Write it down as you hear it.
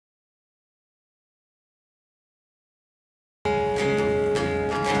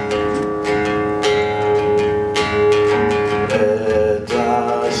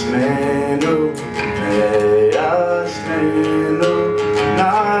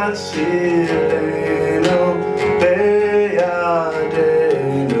sileno beadeno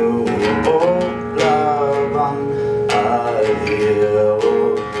olavan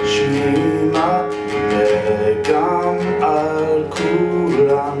alhero shima begam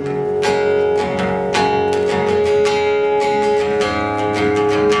al-kulam.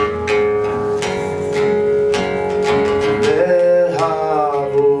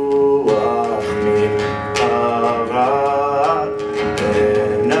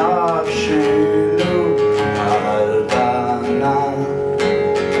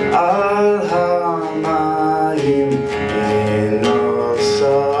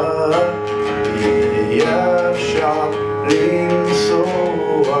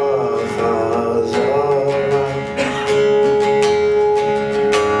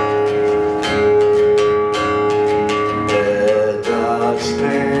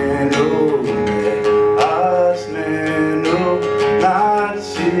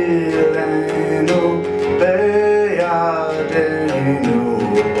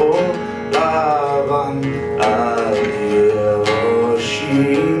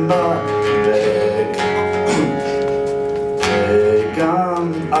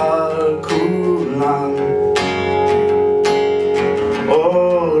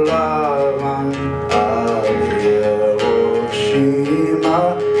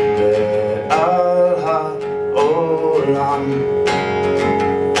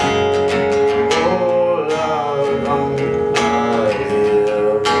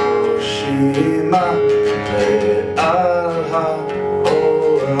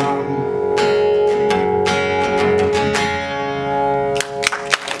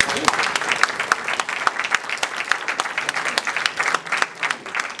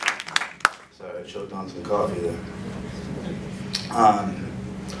 Choked on some coffee there.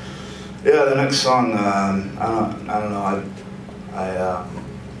 Yeah, the next song, I don't know.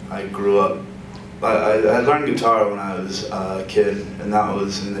 I grew up. I learned guitar when I was a kid, and that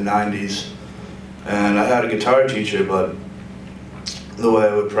was in the '90s. And I had a guitar teacher, but the way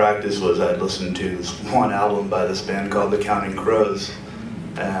I would practice was I'd listen to this one album by this band called the Counting Crows,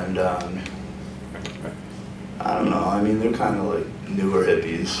 and I don't know. I mean, they're kind of like newer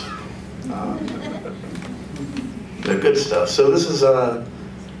hippies. They're good stuff. So this is a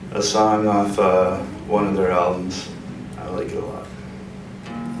song off one of their albums. I like it a lot.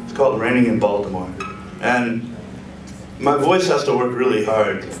 It's called Raining in Baltimore. And my voice has to work really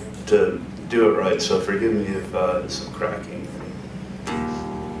hard to do it right, so forgive me if there's some cracking.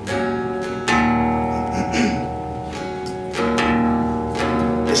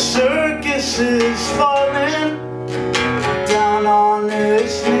 The circus is falling down on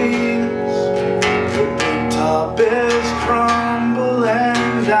its knees. The big top is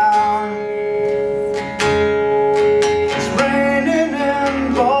crumbling down. It's raining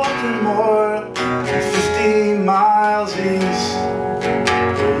in Baltimore, 50 miles east.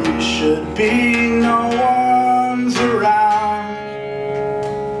 There should be no one's around.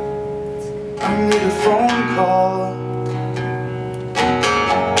 I need a phone call.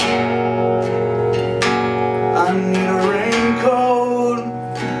 I need a raincoat.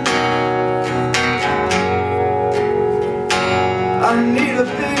 I need a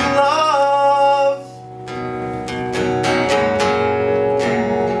big love.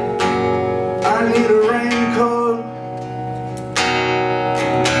 I need a raincoat.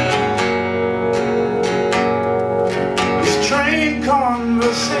 These train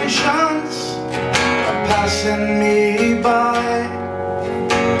conversations are passing me by,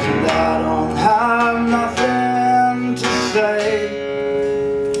 and I don't have nothing to say.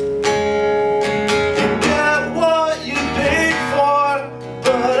 You get what you paid for,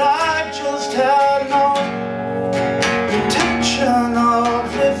 but I just had no intention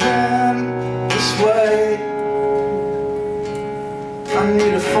of living this way. I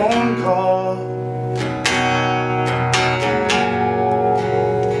need a phone call.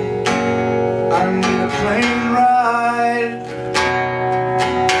 I need a plane ride.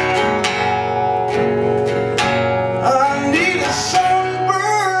 I need a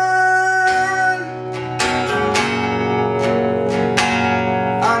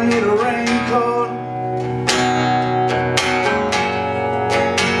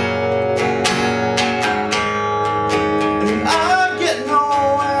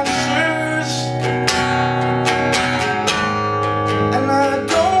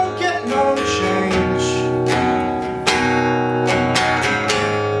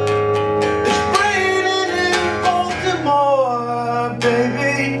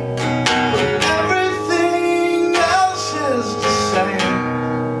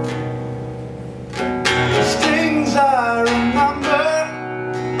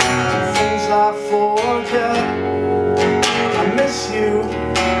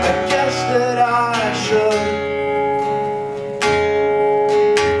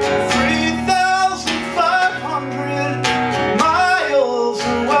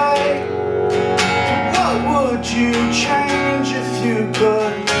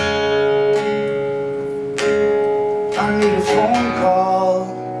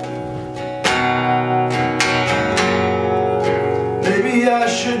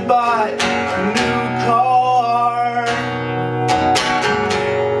should buy a new car.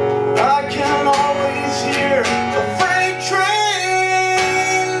 I can always hear a freight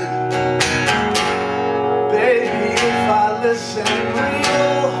train. Baby, if I listen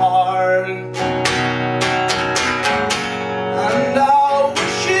real hard, and I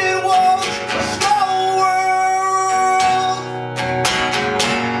wish it was a small world,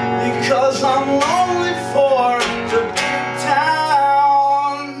 because I'm lonely for the big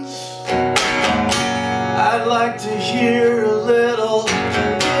towns. I'd like to hear a little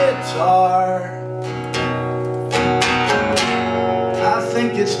guitar. I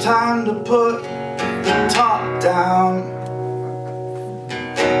think it's time to put